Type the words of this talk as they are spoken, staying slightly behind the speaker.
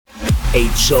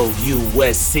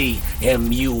H-O-U-S-C,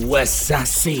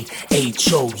 M-U-S-I-C,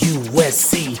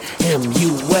 H-O-U-S-C,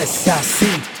 M-U-S-I-C.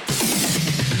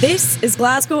 This is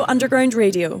Glasgow Underground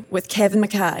Radio with Kevin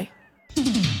McKay.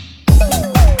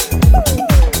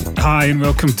 Hi and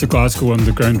welcome to Glasgow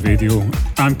Underground Radio.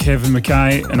 I'm Kevin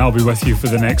McKay and I'll be with you for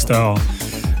the next hour.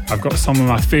 I've got some of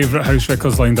my favourite house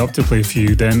records lined up to play for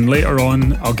you. Then later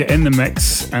on, I'll get in the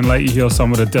mix and let you hear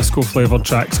some of the disco flavoured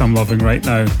tracks I'm loving right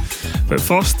now. But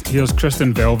first, here's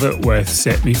Kristin Velvet with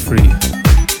Set Me Free.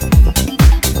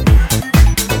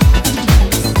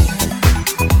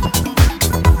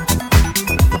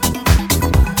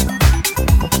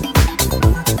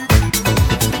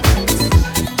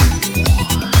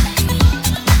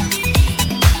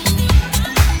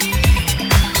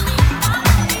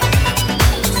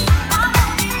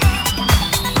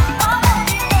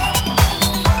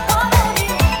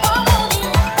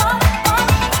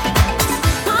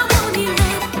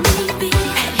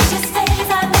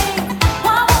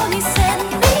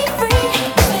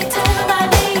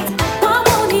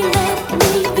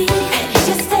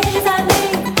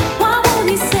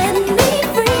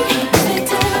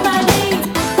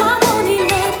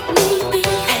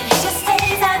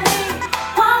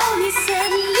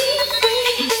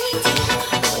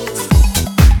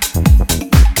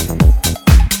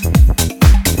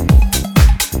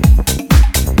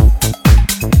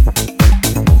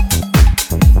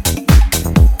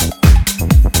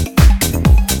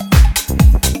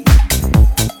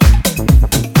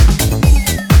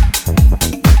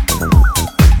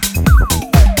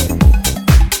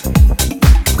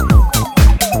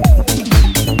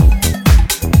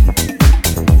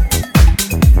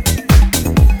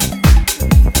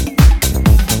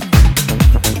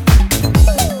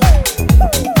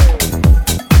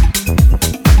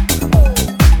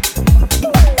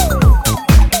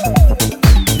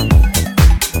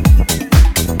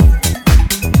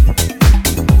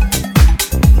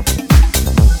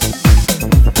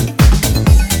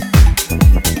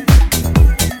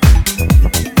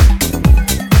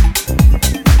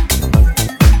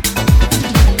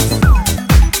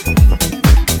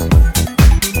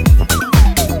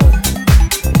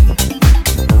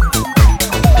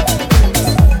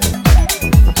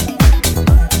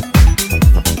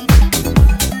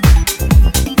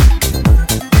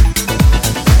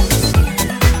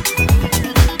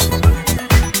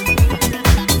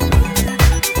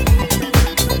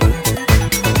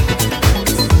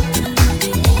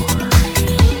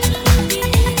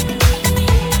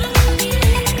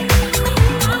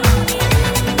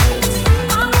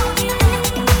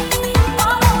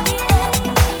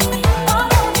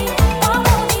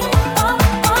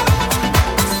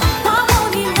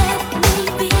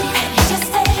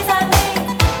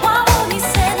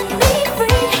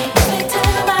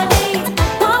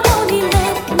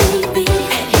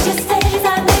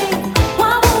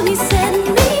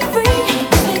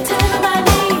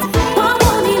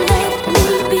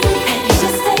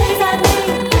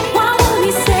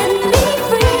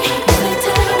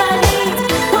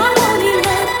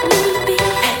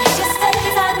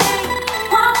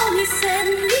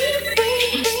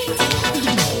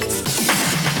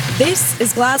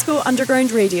 Glasgow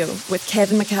Underground Radio with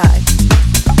Kevin McKay.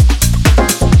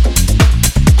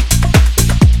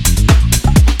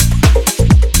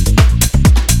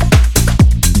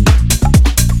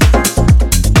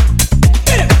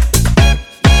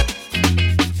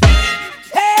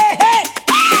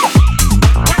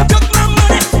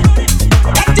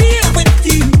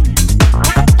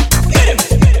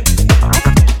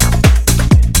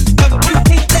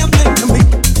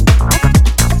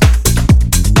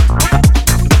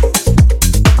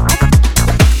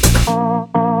 Oh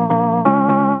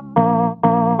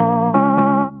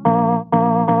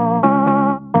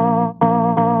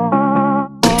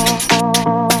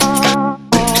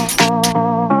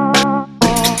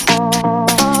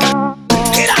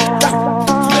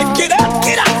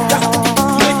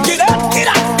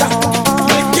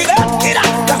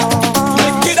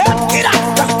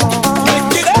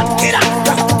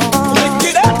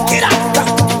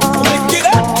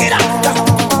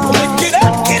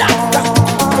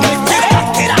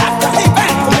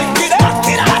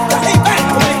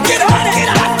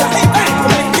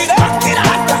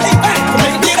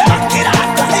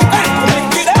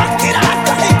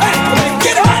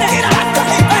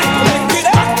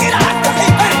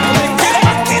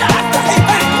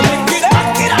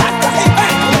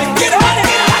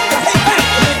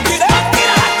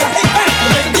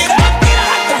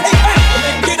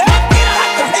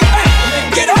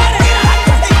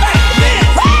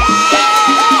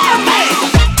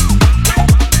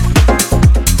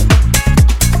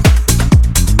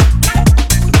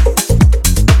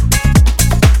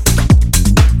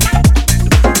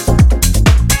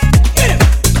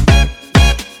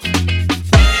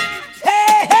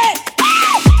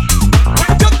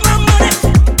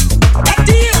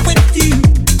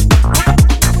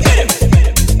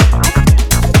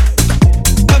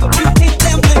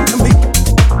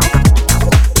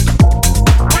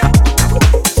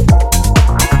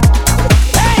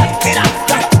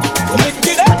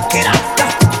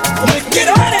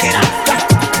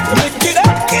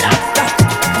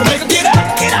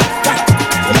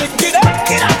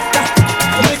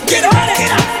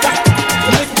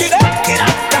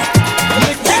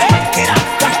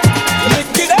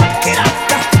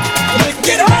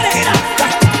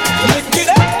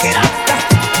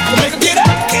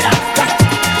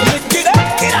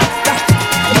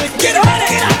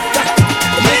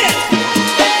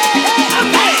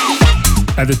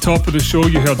top of the show,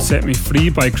 you heard Set Me Free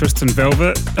by Kristin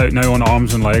Velvet, out now on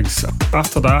Arms and Legs.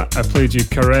 After that, I played you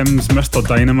Karrem's Mr.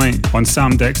 Dynamite on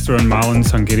Sam Dexter and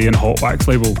Malin's Hungarian Hot Wax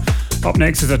label. Up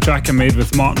next is a track I made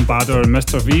with Martin Bader and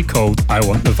Mr. V called I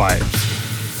Want the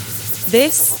Vibes.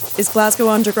 This is Glasgow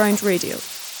Underground Radio.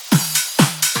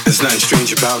 There's nothing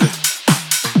strange about it.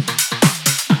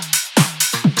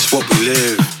 It's what we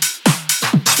live.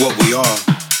 It's what we are.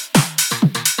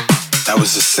 That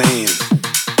was the saying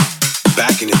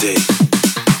back in the day,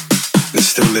 and it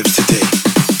still lives today.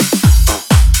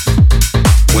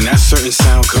 When that certain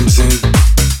sound comes in,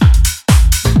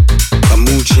 a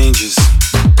mood changes,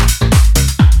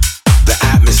 the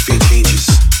atmosphere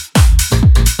changes,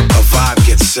 a vibe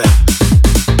gets set.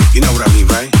 You know what I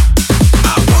mean, right?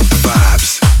 I want the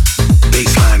vibes,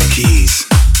 bassline and keys.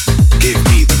 Give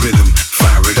me the rhythm,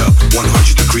 fire it up,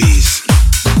 100 degrees.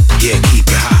 Yeah, keep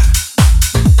it hot,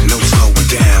 no slowing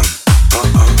down.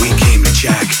 We came to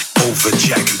jack, over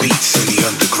jacking beats in the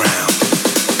underground.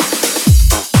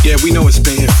 Yeah, we know it's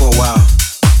been here for a while,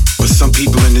 but some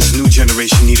people in this new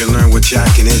generation need to learn what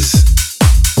jacking is.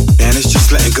 And it's just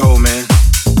letting go, man,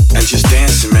 and just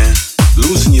dancing, man.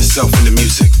 Losing yourself in the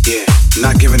music, yeah.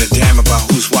 Not giving a damn about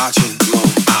who's watching. Come on,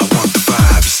 I want the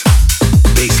vibes,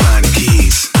 bassline and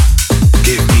keys.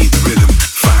 Give me the rhythm,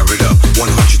 fire it up,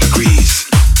 100 degrees.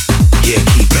 Yeah,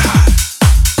 keep it hot,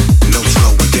 no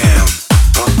slowing down.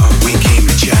 We came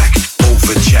to jack,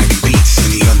 over jacking beats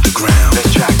in the underground.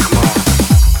 Let's jack, come on.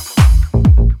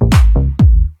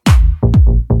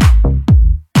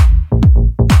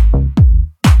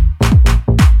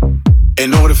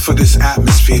 In order for this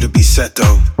atmosphere to be set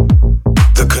though,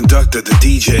 the conductor, the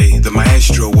DJ, the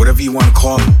maestro, whatever you want to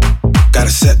call him,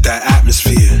 gotta set that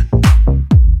atmosphere.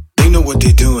 They know what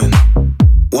they're doing.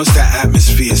 Once that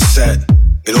atmosphere is set,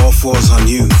 it all falls on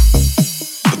you.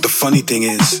 But the funny thing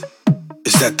is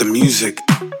that the music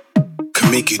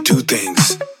can make you do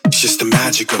things. It's just the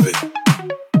magic of it.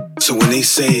 So when they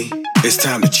say it's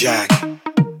time to jack,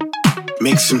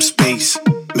 make some space,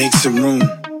 make some room.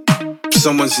 If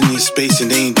someone's in your space and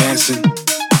they ain't dancing,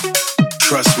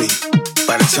 trust me,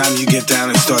 by the time you get down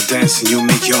and start dancing, you'll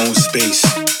make your own space.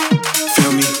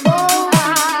 Feel me?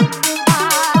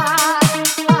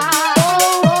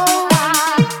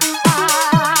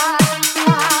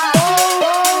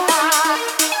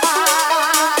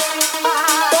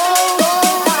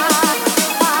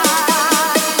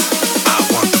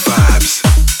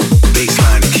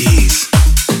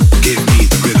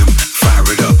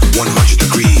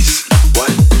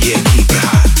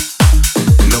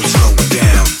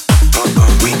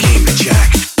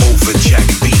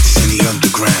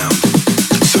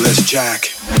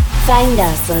 Find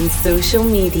us on social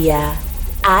media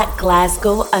at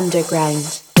Glasgow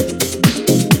Underground.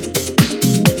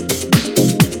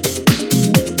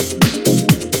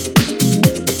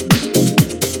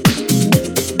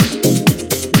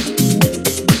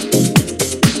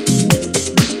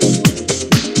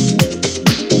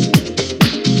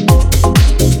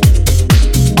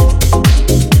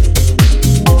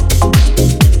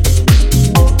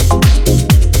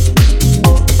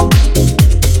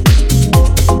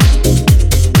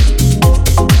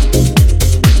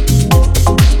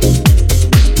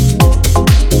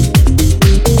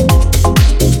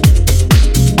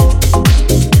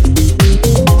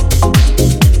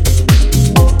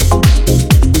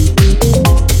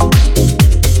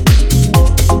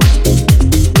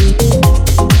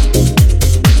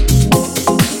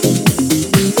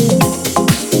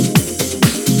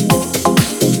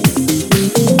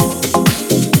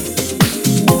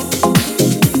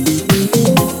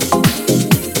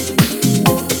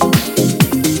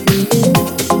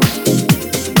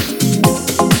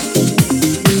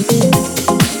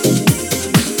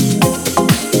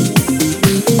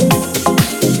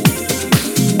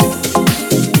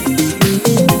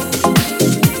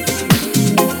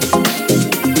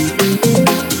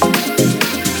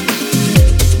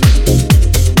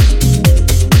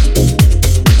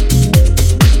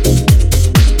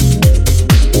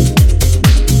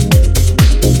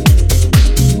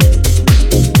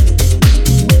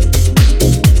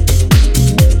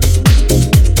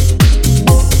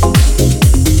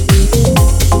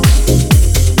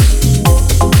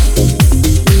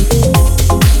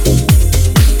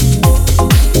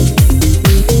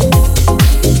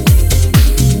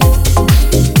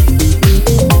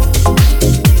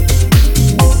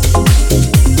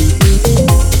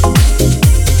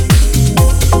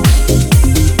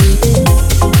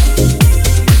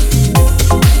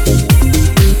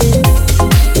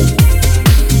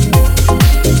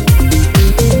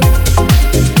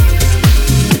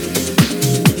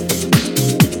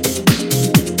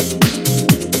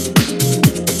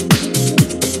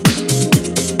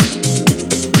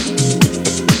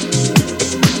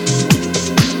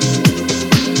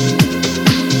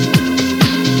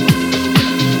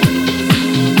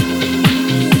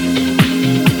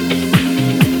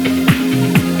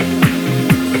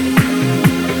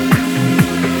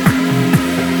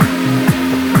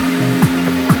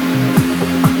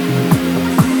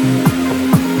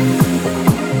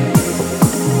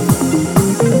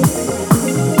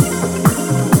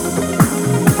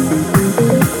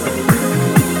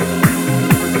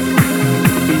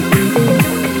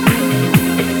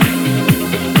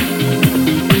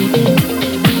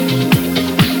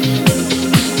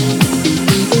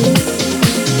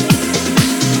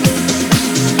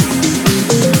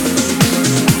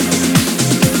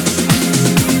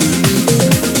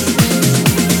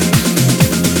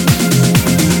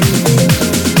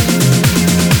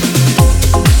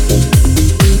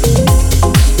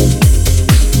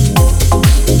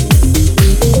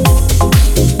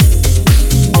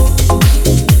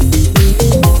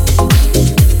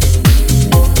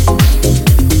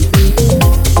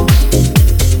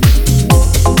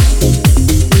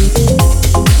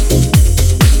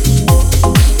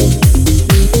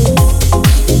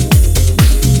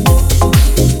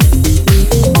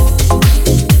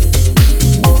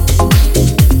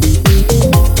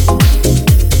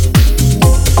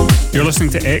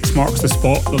 to X Marks the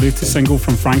Spot, the latest single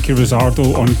from Franky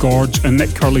Rizardo on Gorge and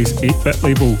Nick Curley's 8-Bit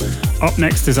label. Up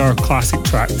next is our classic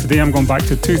track. Today I'm going back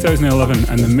to 2011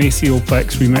 and the Maceo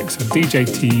Plex remix of DJ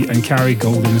T and Cari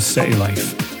Golden's City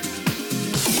Life.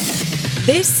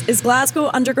 This is Glasgow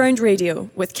Underground Radio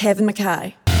with Kevin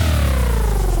McKay.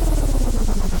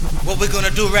 What we're gonna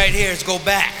do right here is go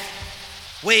back,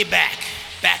 way back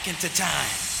into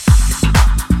time.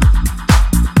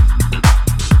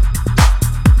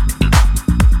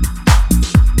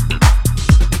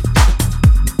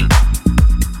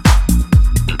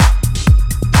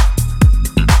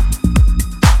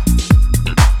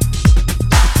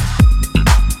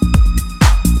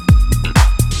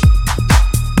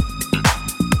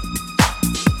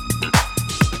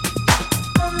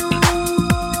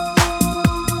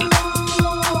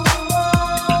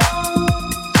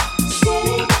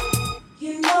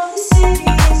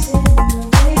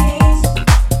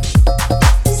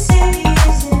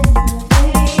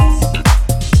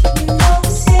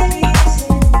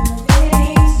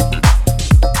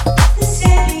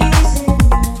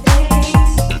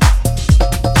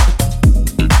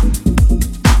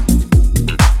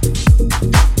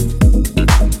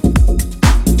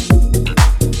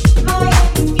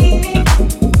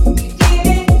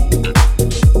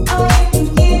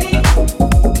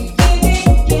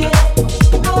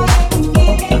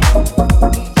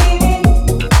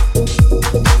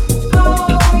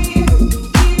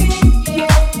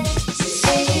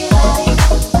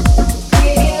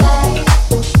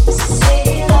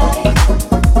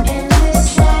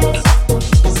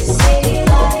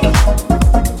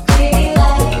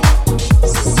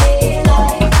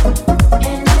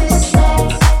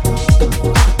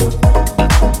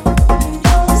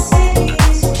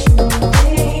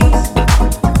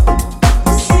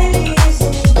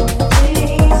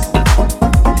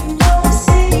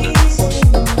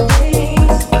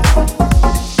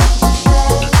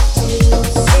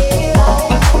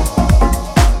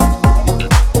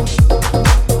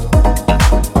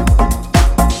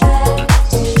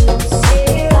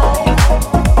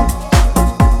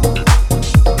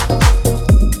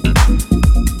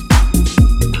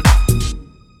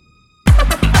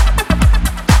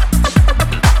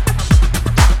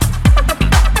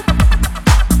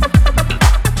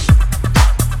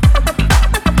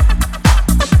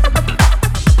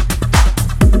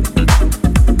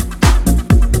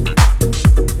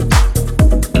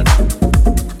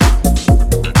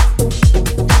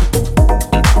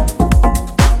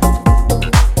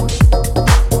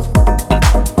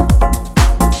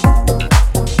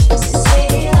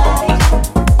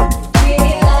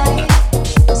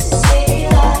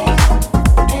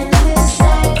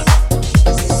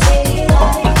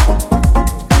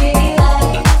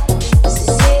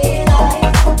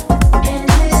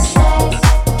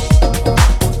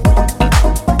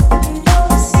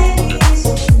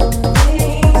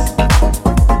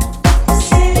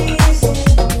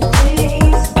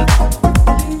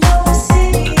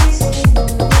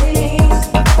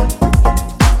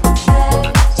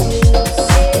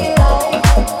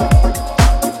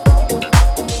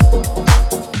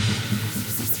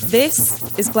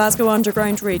 This is Glasgow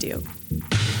Underground Radio.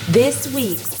 This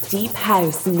week's Deep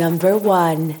House number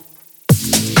 1.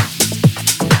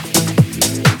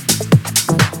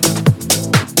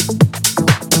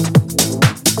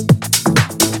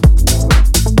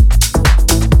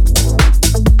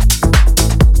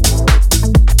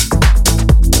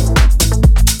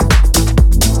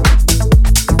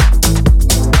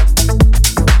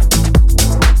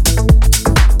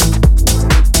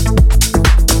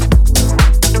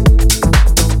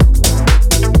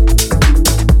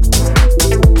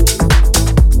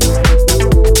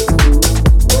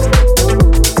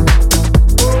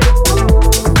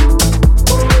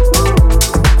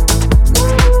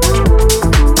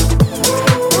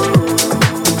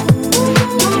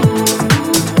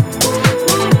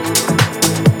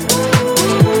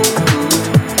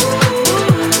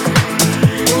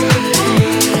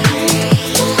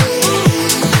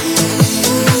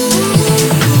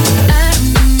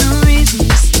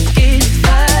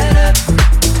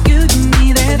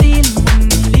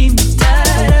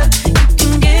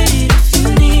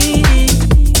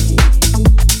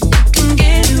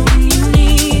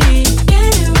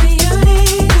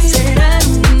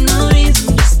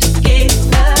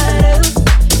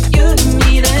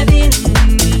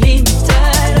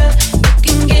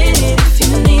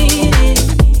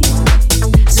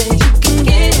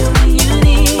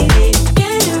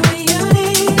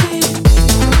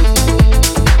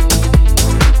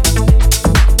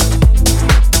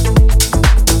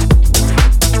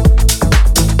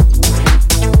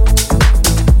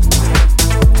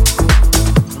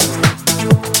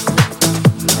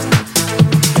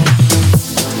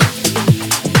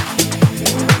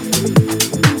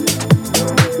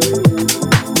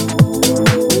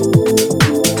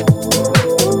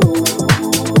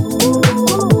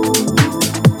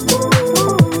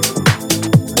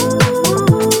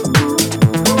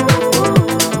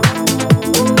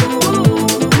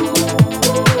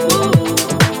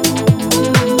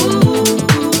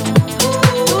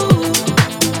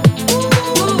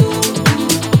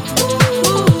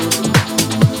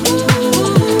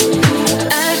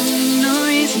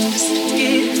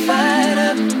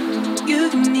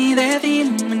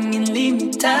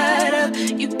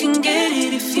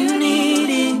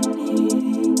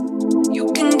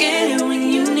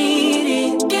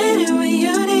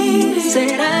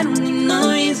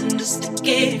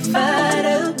 get it fired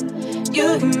up.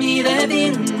 You give me that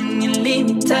feeling when you leave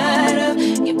me tied up.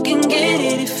 You can get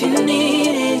it if you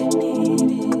need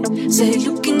it. Say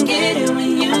you can get it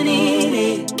when you need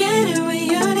it. Get it when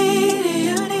you need it.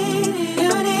 You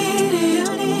need it.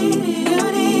 You need it.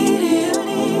 You need it. You need it. You need it. You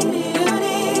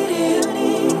need it.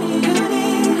 You need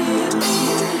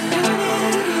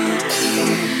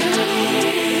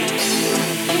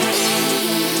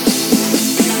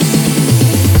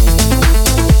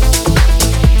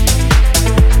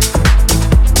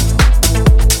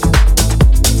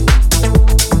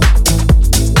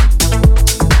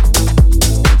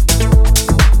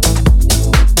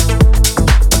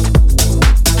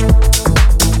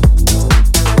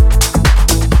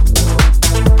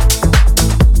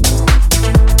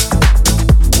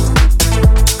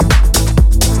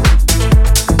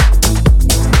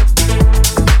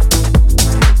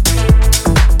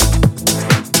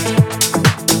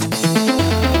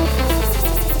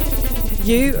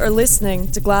You are listening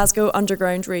to Glasgow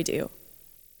Underground Radio.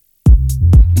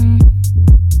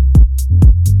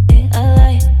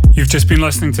 You've just been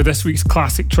listening to this week's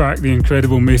classic track, the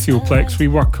incredible Maceo Plex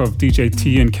rework of DJ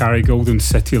T and Cari Golden's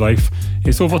City Life.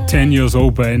 It's over 10 years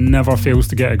old, but it never fails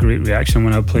to get a great reaction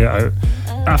when I play it out.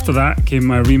 After that came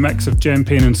my remix of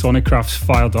Payne and Sonickraft's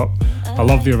Fired Up. I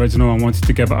love the original and wanted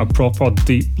to give it a proper,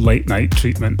 deep, late night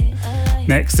treatment.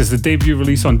 Next is the debut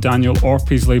release on Daniel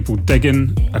Orpi's label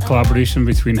Diggin, a collaboration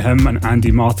between him and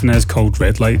Andy Martinez called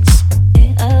Redlights.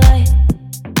 I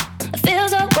feel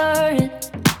so worried,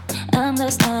 I'm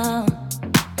lost now,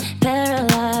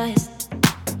 paralyzed,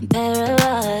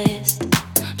 paralyzed.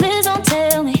 Please don't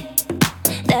tell me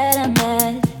that I'm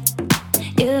bad,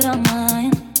 you don't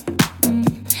mind,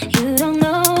 you don't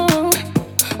know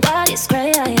why it's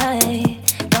gray,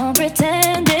 don't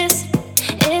pretend this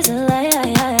is a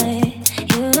lie.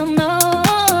 You don't know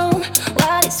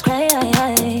what is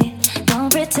crazy. Don't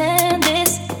pretend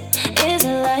this is a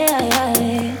lie.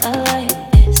 I like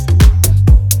this.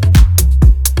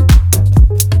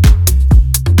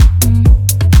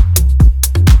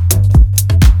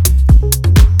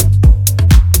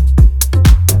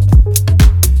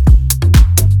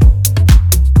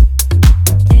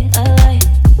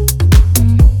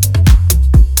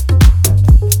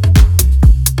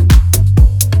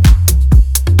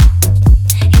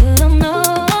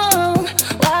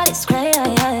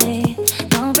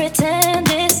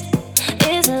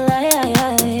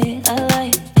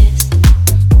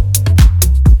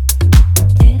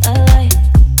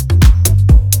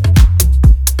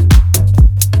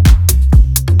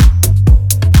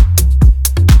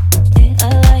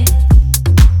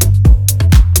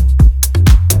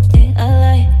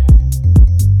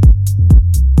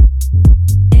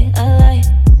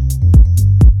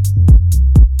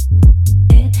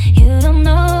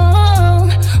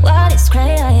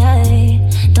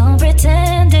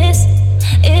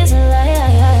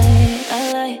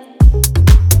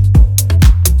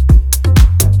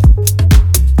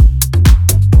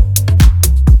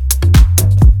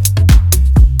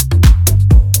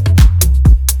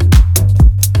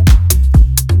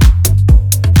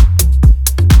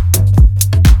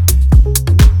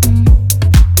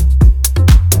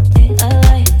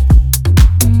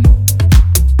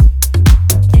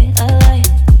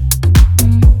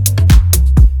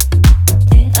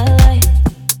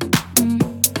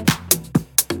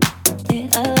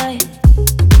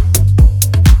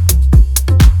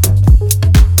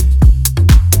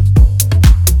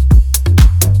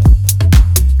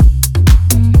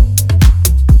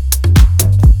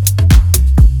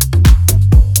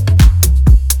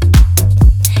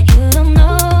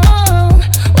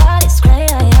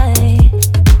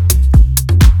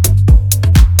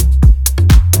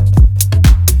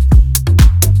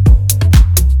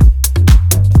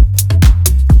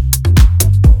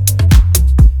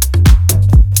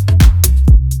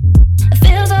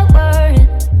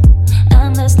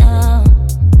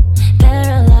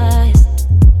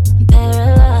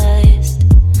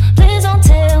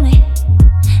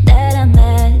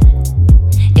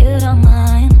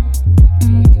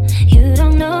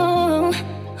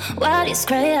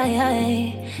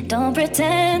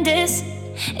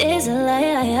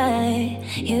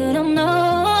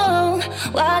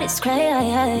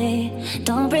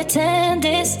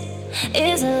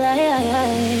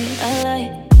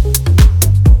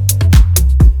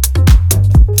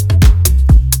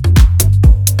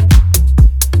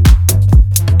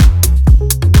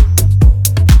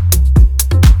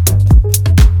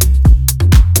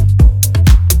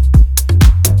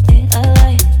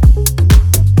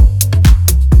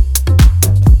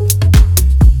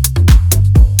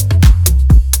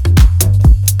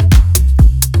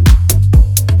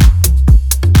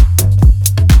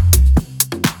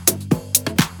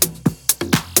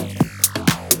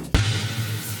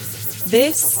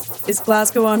 This is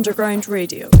Glasgow Underground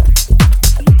Radio.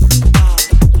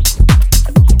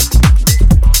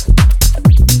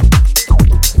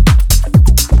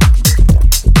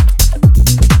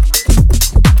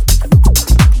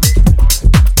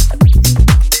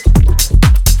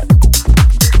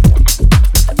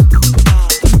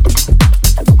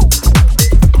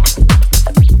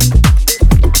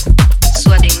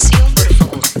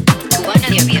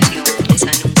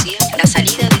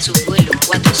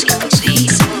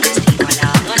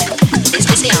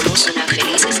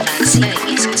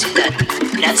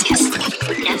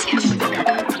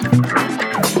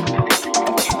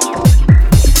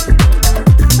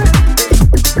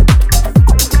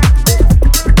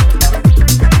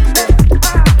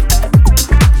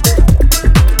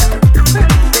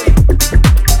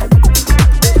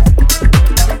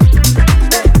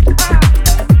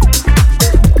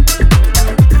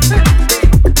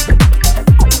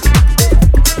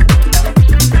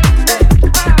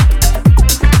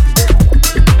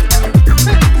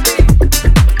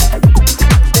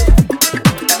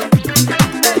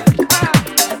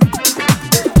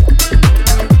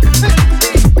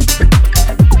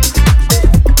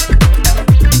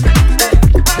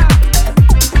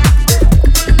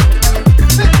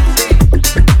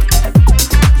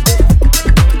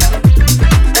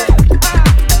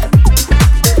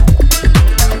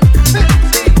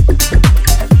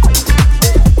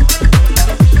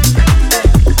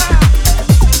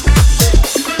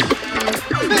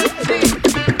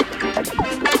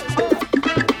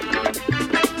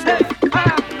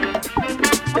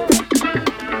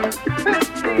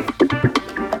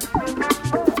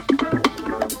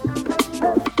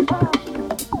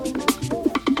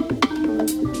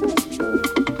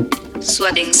 Su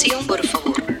atención, por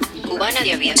favor. Cubana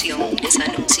de Aviación les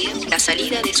anuncia la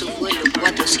salida de su vuelo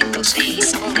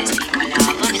 456 con destino a La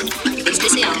Habana. Les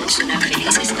deseamos una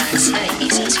feliz estancia en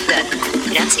esa ciudad.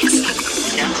 Gracias.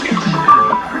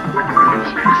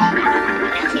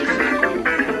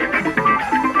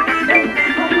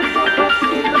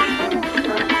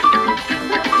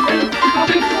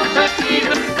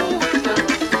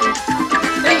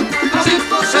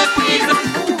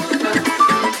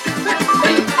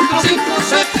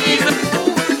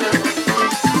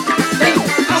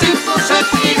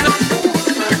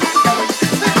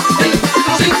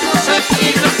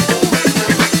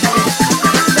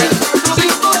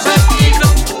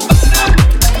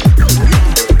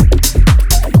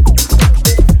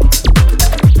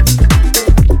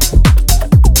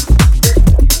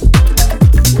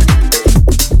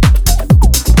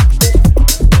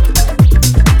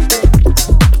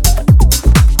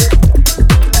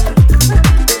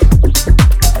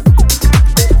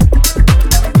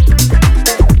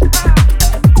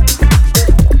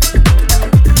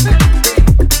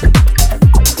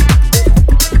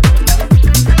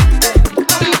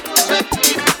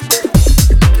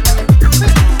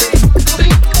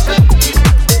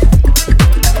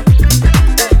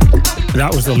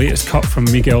 That was the latest cut from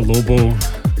Miguel Lobo,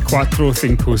 Cuatro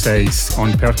Cinco Seis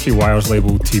on Perky Wire's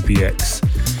label TPX.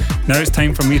 Now it's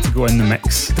time for me to go in the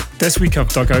mix. This week I've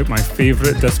dug out my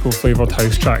favourite disco flavoured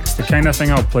house tracks, the kind of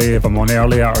thing I'll play if I'm on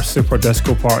early at our super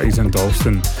disco parties in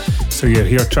Dalston. So you'll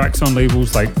hear tracks on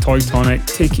labels like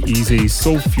Toytonics, Take It Easy,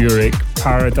 Soulfuric,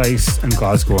 Paradise and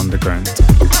Glasgow Underground.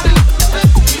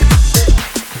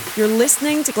 You're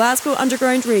listening to Glasgow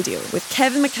Underground Radio with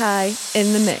Kevin McKay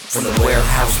in the mix. From the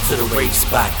warehouse to the rave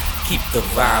spot, keep the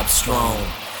vibe strong.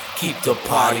 Keep the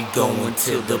party going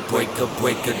till the break of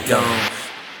dawn.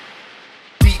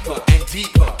 Deeper and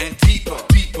deeper and deeper,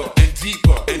 deeper and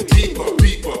deeper and deeper,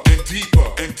 deeper and deeper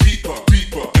and deeper,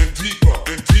 deeper and deeper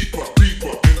and deeper, deeper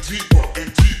and deeper and deeper, deeper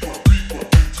and deeper.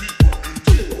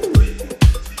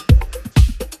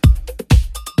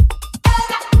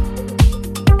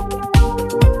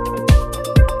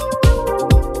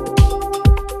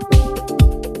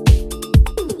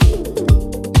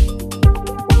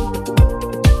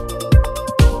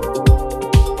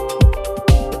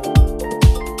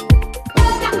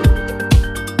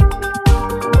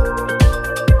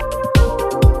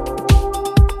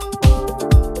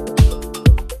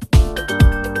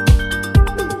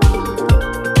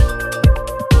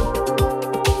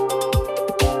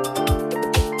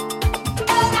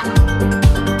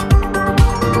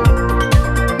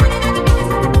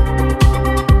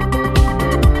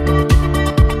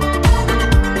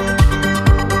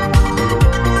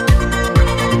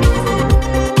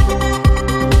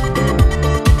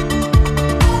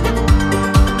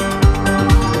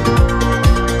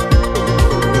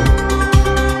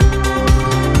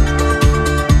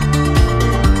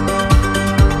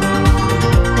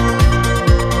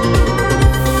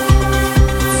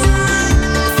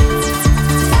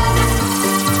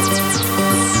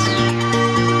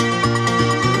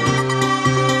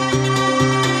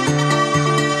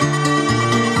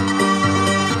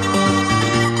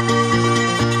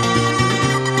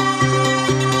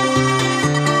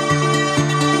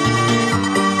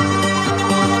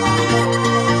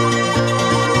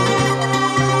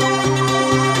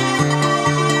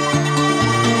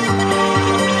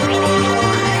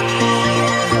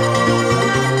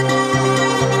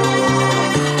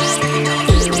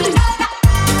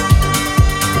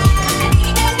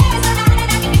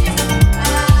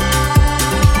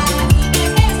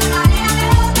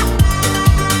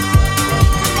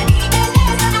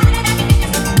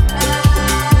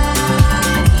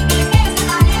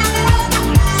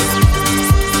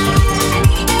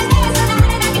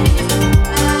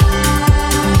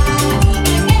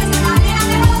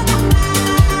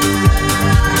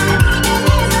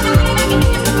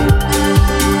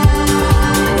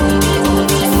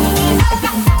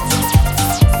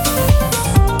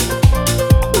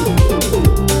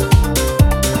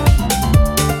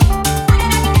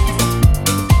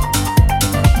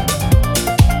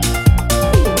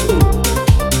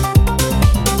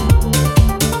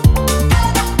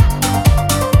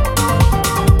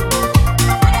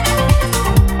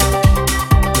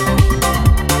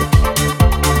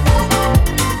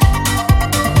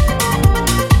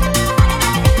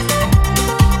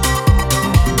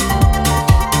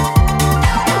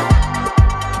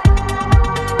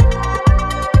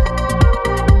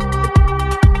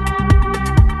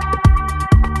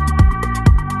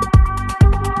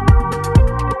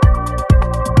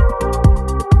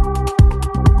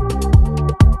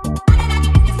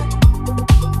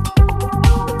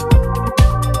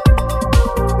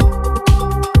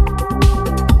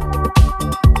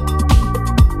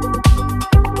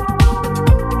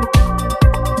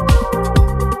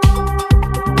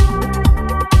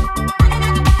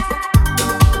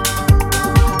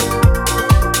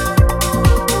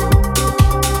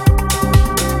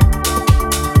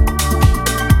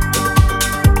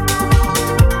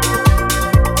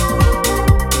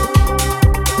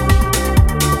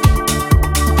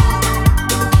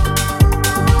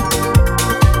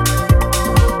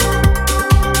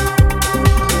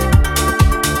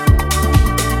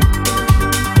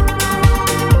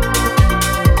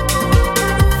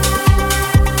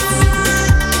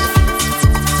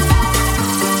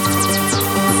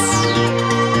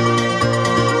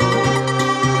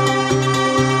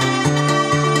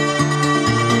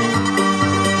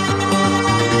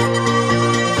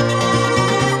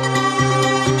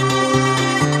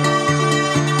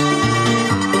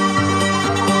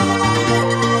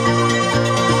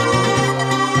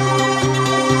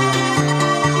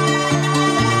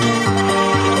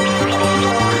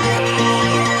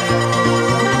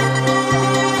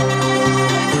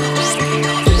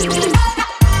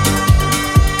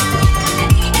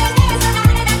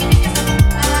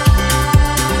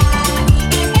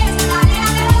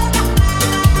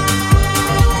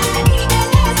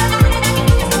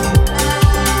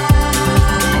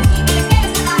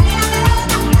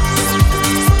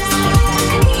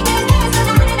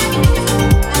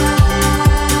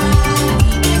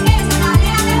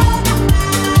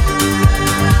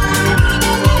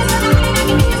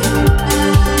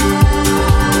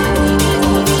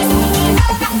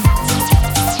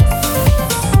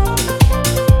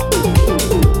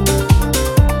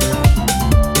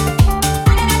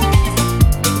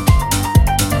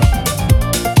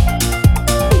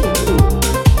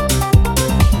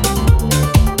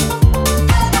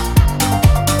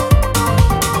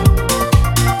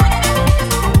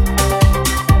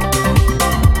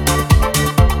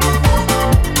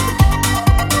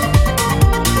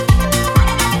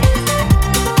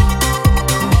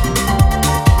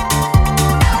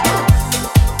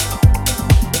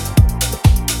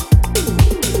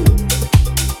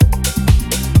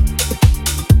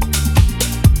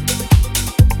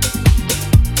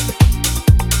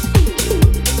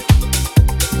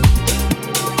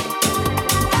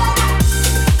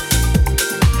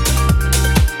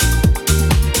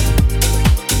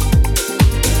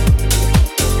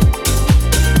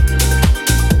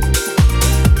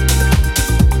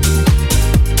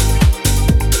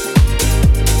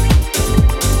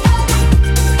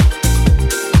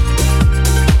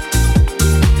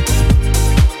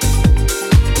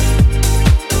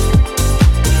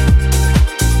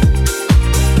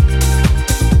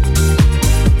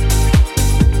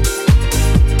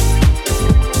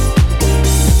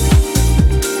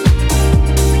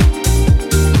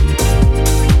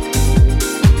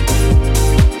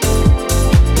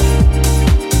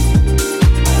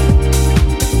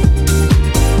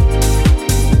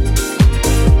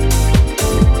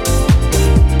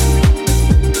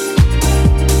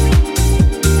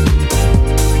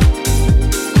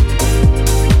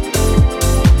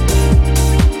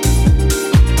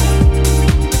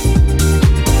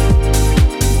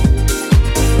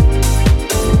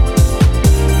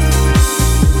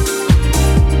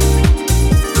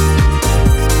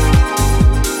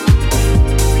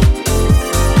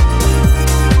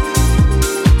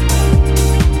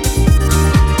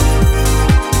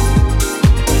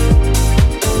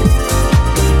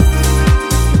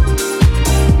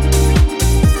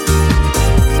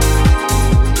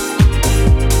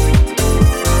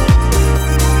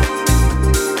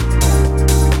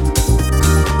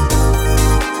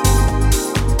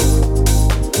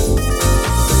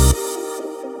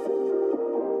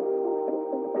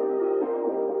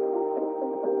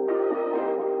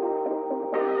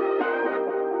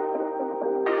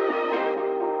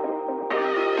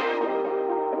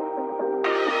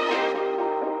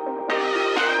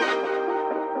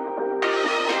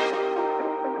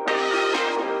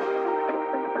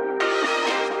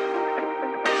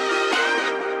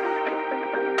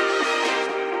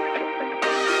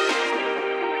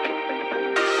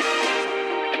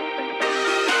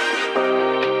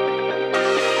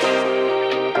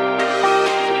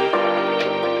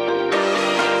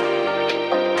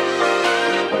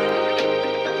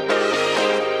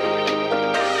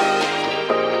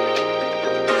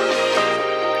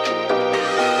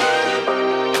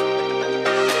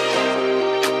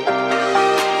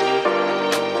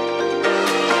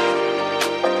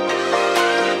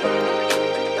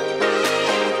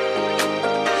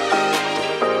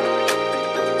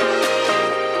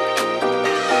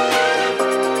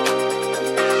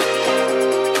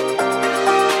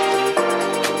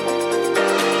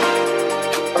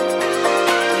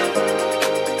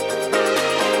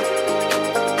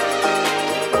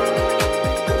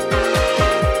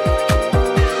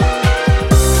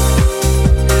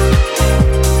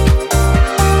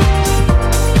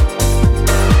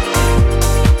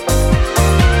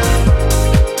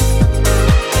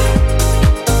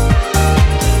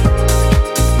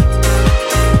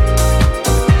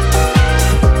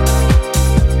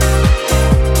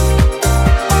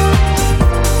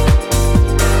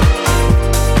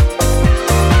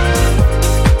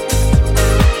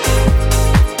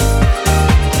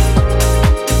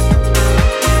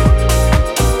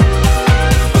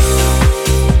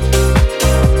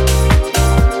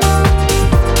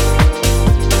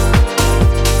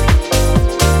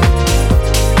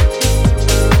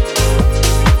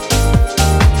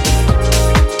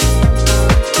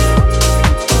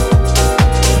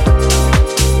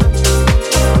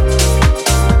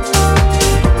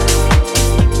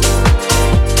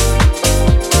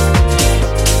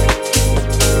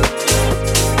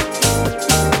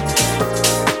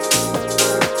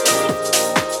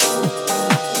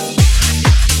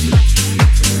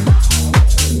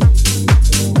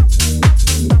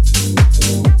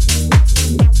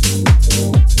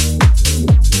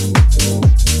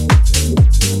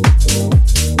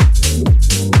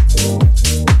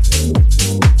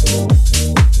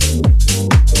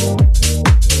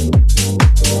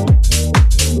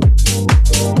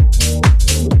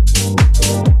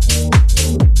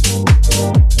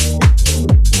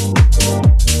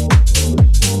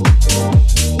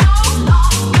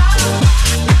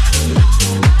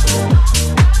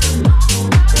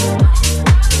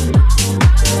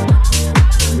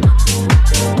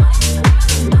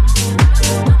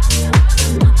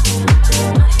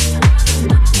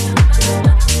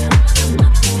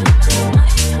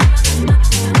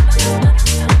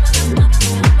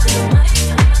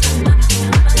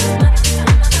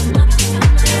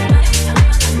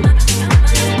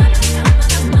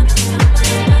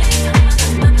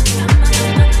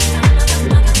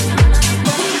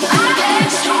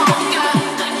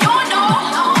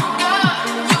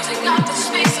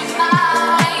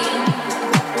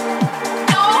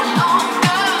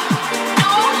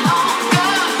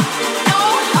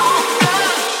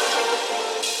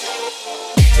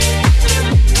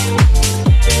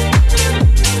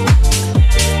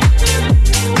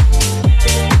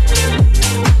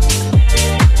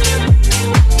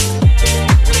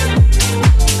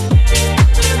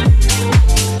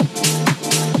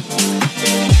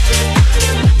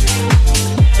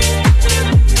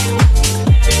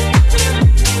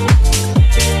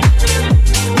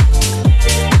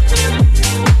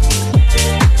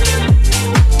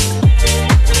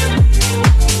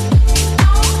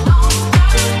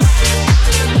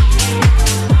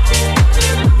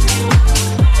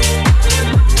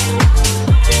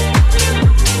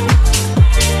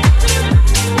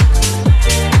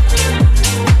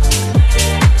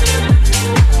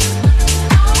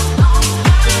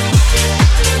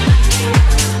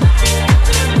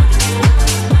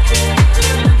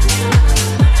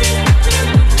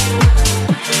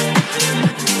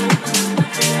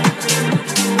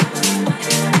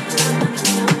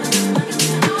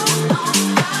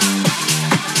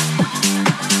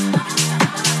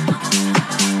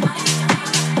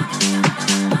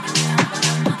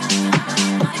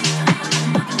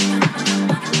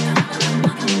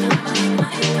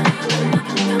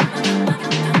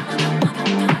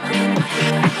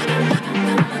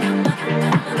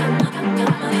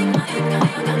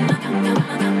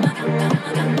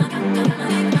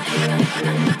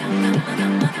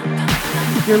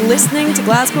 You're listening to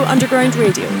Glasgow Underground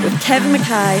Radio with Kevin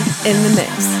McKay in the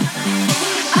mix.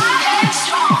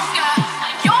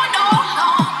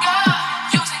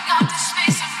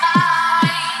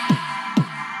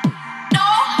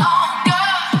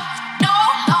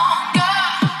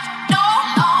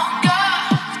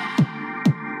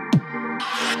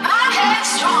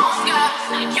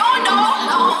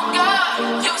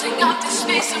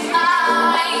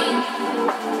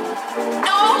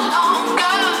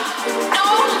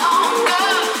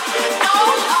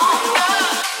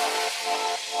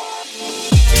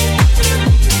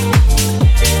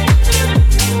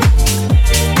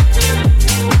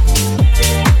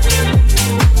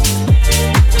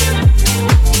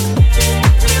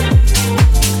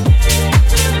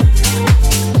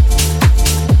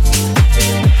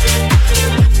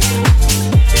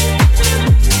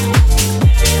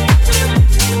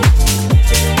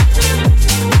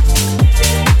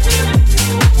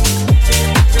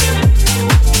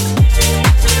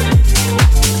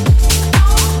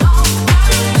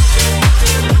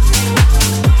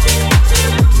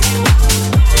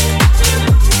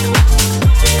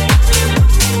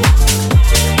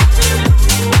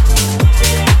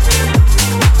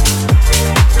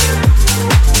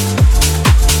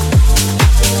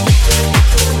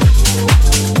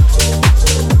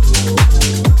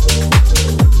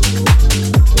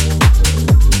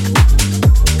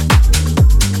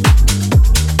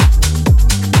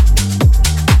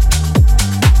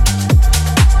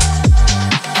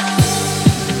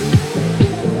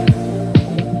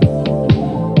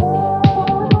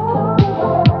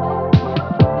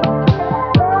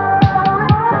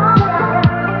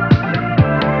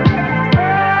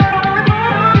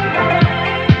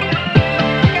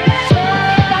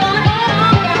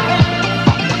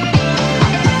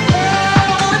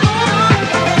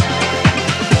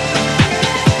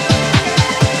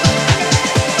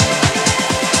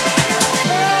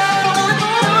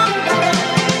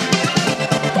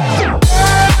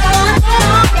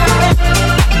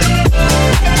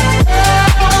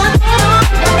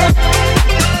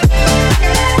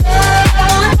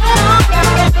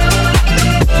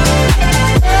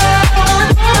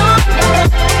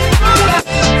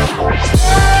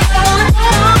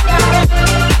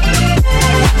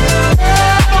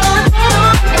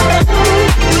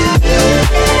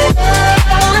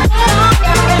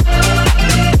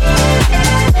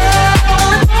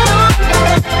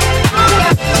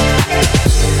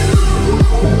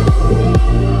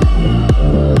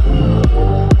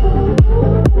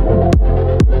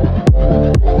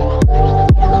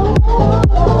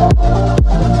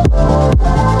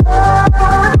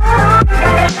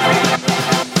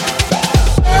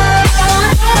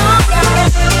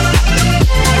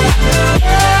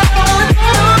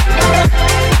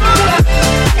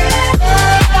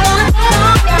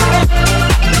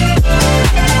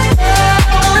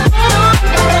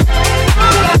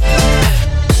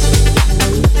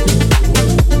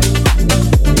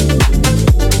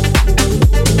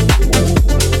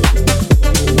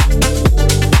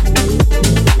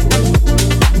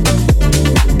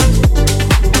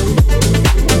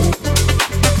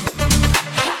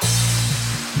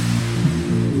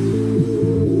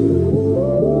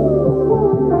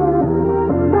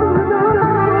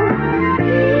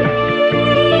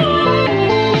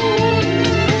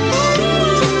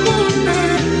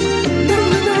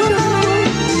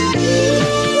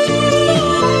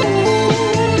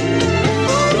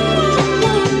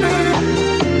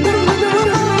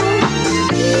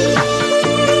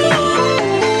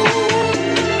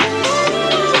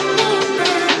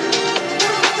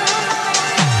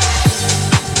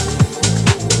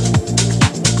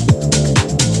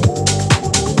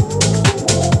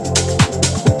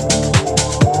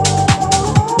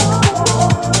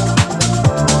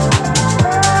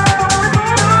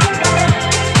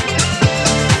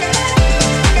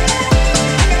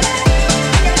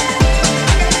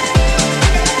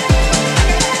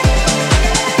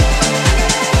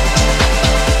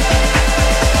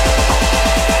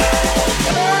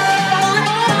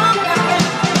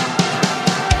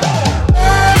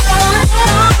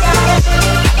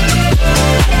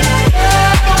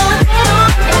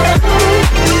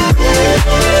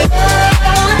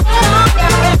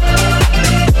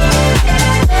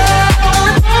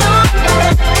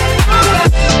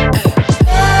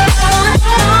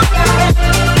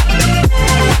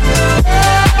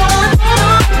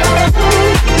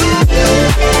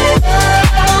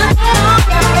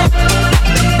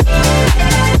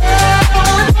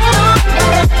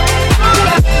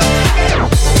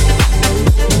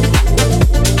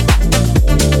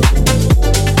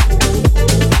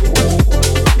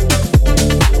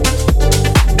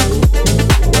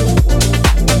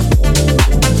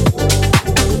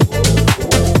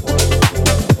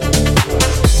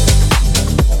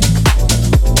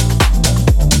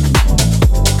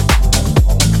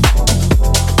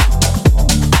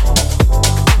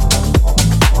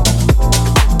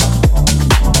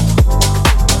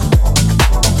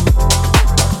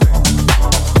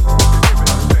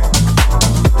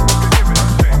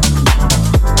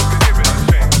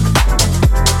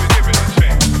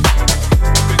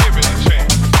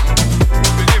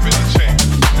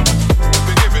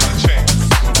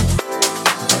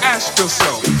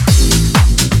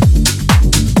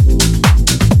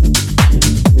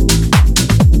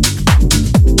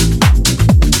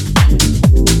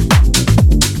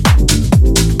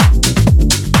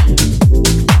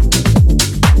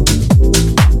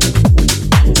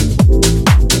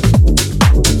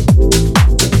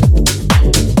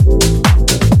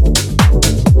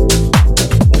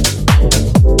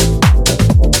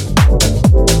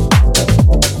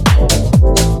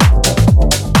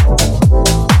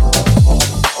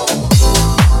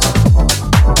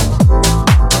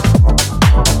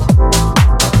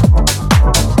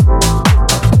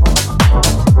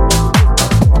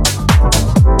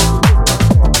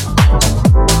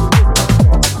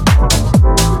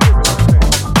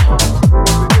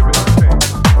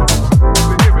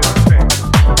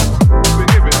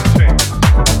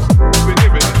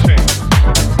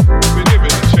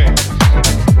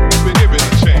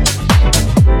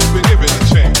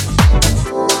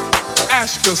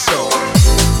 yourself.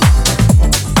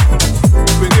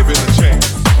 Been given a chance.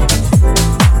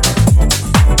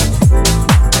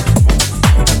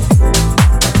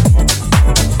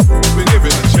 Been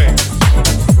given a chance.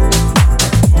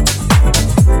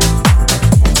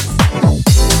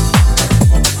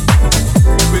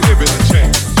 Been given a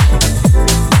chance.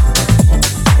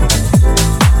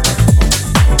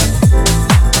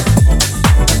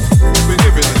 Been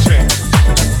given a chance.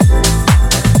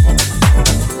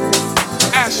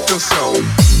 Ask yourself.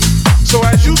 So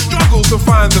as you struggle to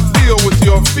find the feel with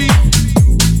your feet,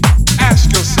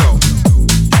 ask yourself,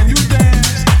 can you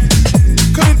dance?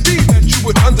 Could it be that you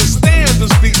would understand the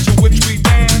beat to which we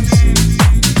dance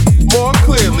more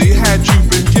clearly had you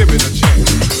been given a chance?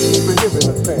 Been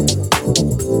given a chance.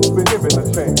 Been given a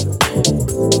chance.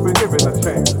 Been given a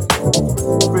chance.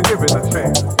 Been given a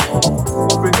chance.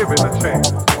 Been given a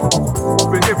chance.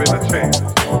 Been given a chance.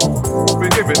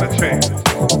 Been given a chance.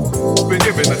 Been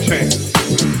given a chance.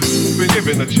 Been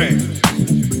given a chance.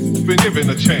 Been given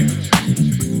a chance.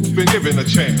 Been given a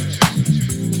chance.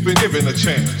 Been given a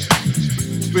chance.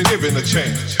 Been given a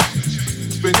chance.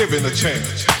 Been given a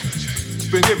chance.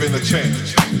 Been given a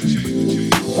chance.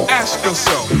 Ask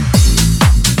yourself.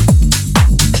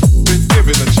 Been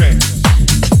given a chance.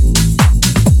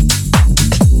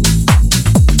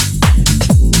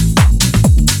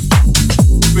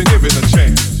 Been given a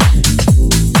chance.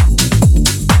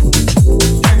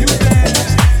 Can you dance?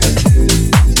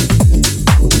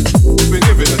 Been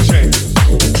given a chance.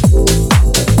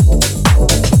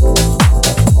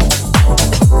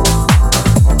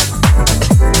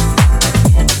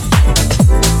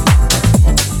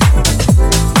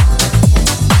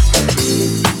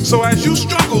 So as you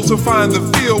struggle to find the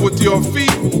feel with your feet,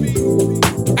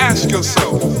 ask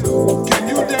yourself, can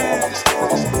you dance?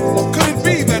 Could it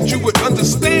be that you would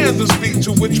understand the beat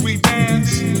to which we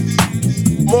dance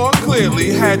more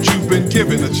clearly had you been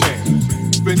given a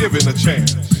chance? Been given a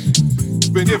chance.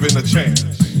 Been given a chance.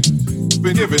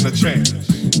 Been given a chance.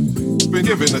 Been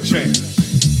given a chance.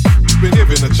 Been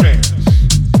given a chance.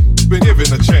 Been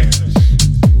given a chance.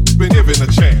 Been given a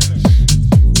chance.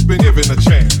 Been given a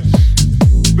chance.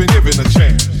 Been given a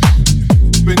chance.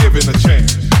 Been given a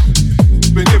chance.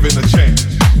 Been given a chance.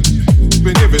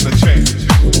 Been given a chance.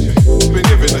 Been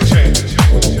given a chance.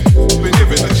 Been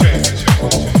given a chance.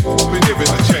 Been given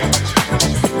a chance.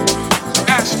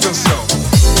 Ask yourself.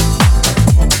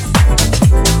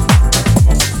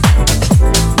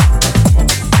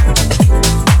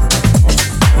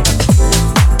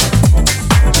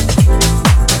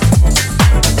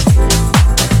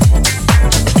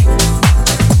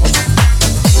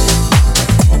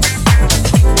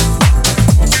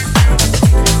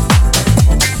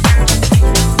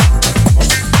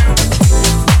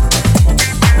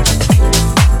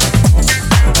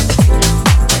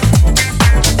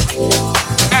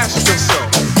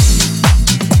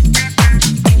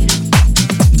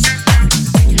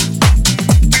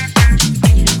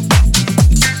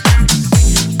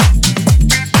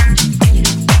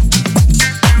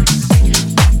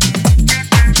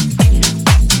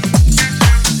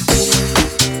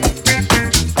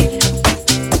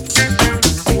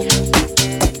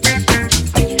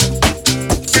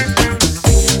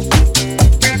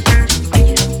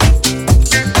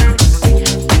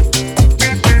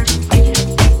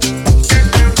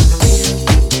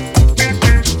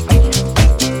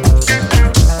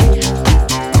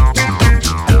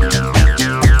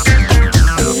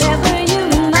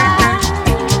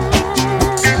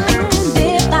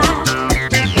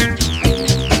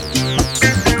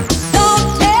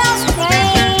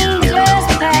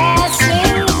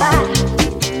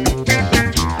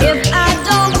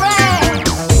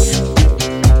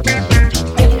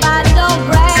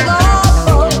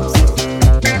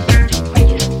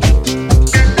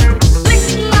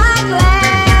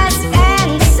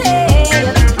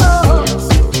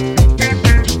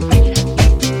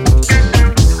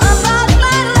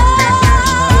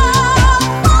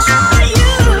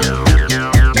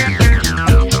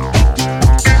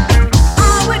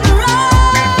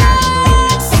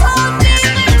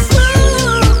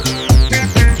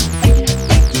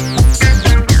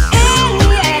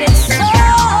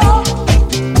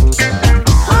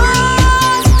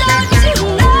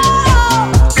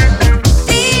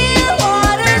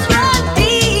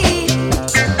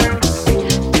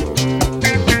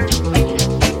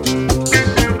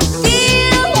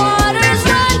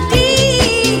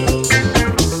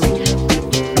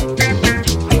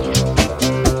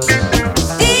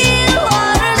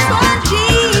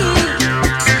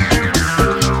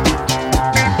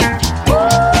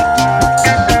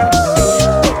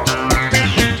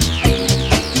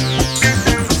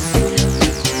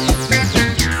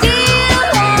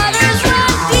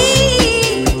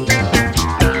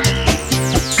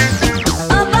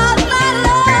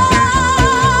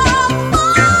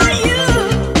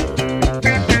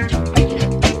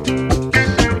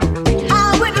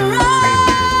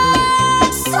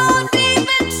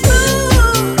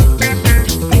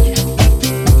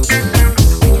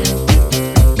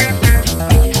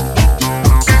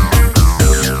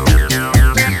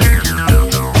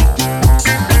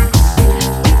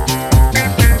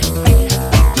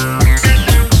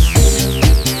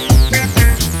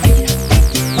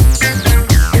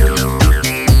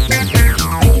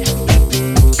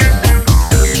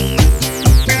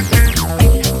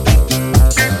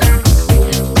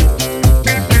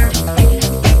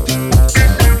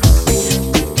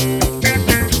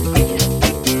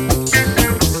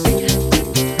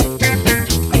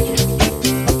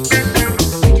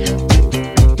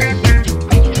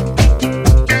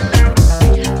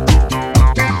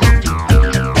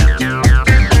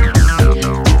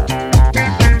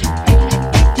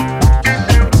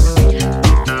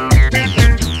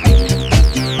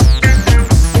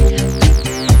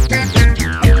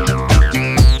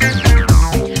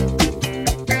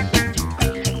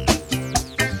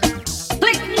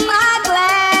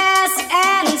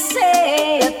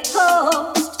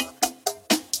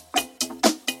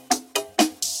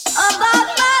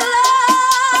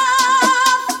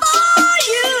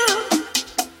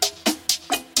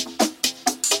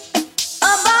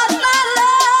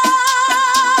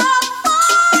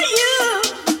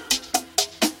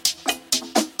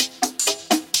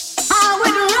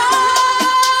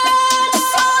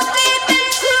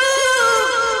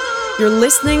 You're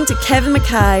listening to Kevin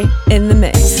McKay in the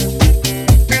mix.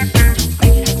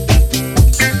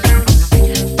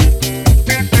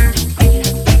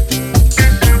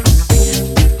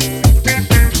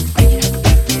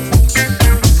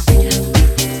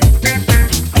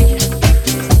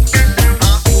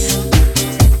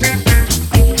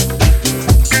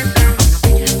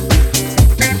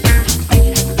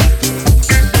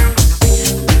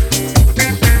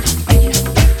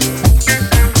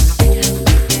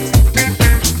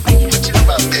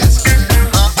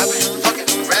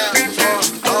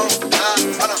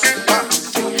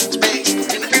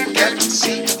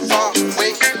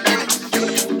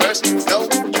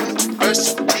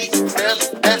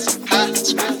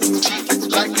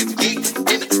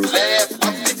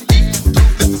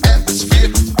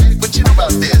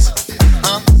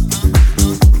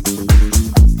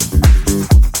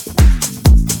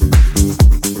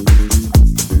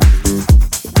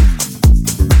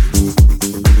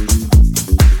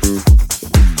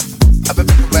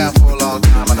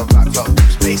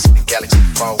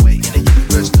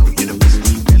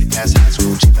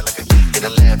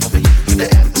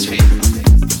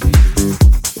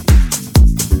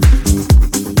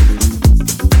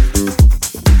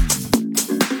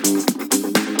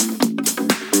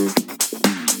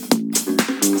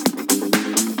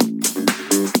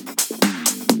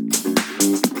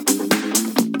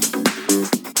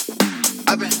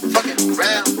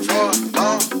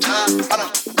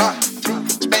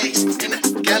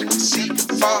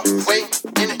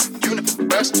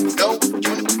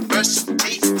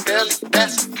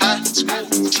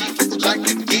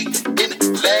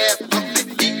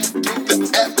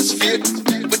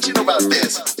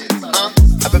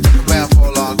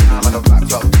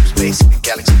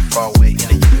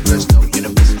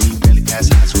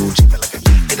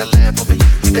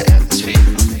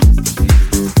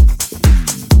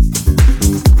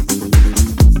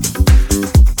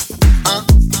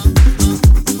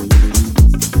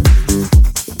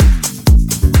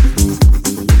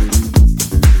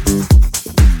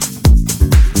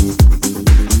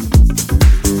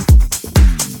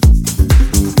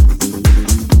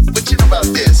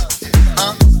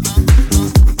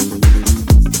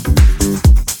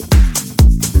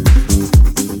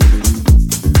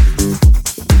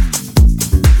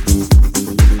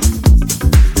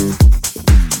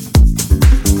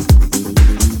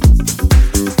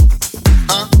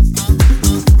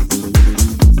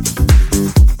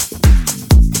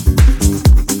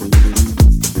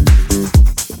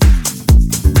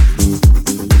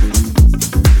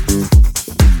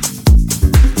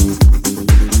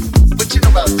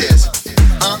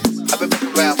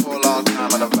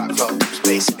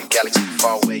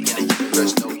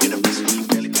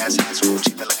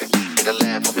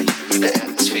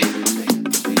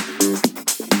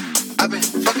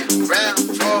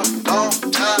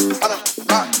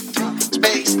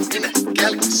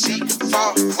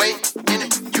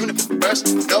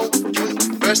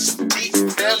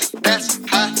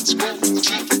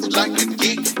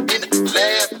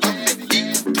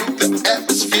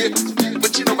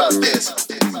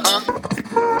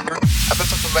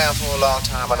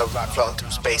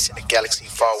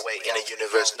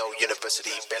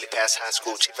 High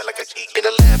school, cheaping like a geek in a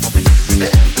lab, in the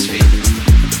atmosphere.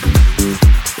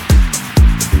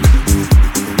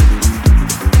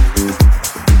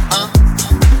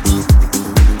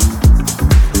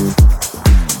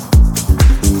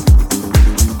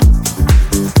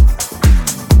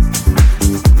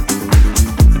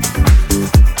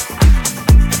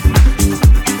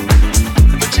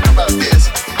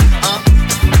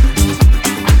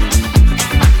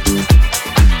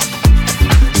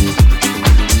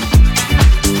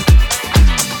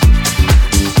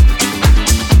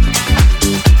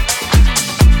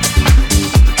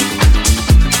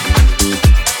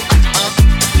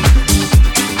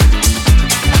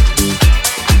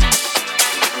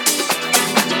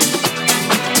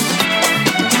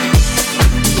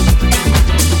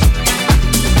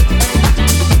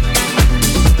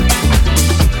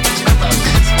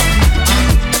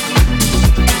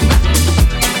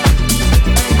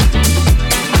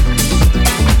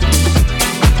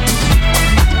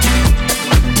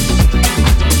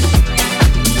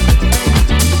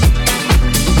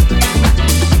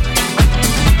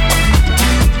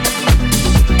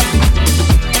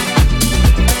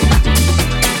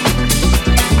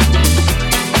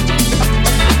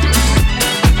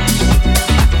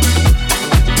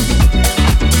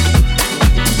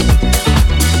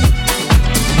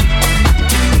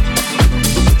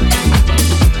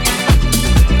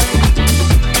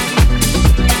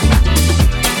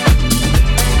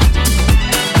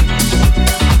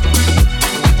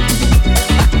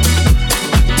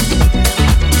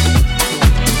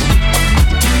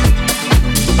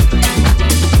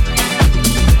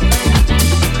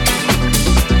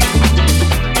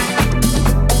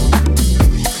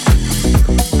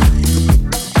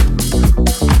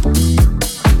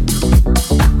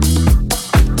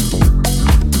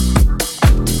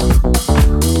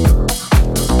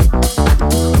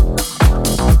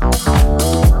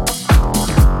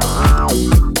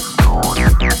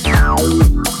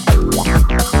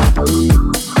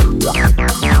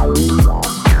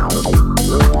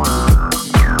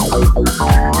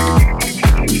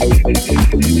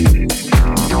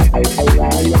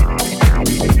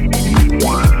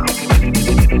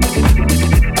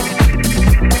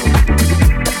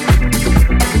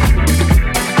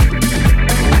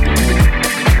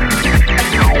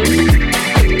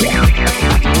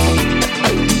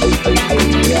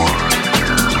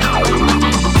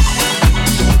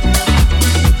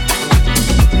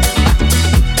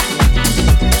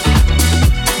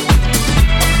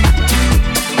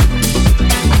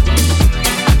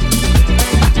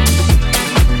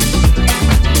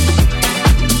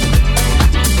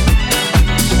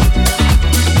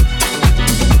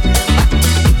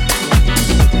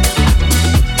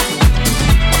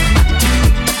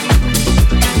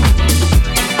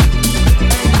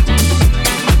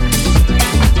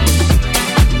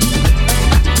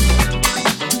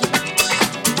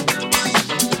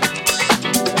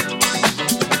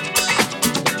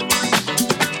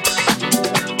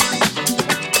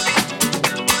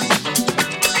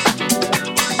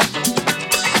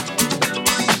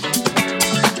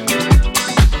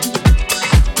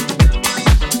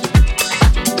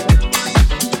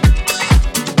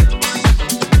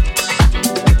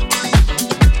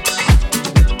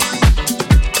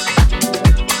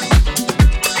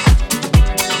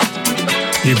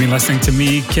 You've been listening to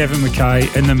me, Kevin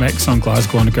McKay, in the mix on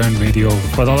Glasgow Underground Radio.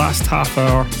 For the last half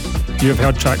hour, you have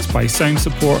heard tracks by Sound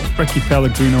Support, Ricky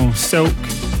Pellegrino,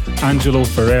 Silque, Angelo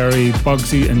Ferreri,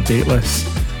 Bugsy and Dateless.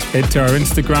 Head to our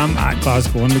Instagram at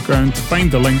Glasgow Underground to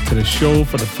find the link to the show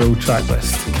for the full track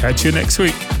list. Catch you next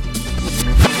week.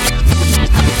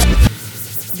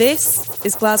 This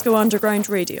is Glasgow Underground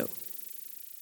Radio.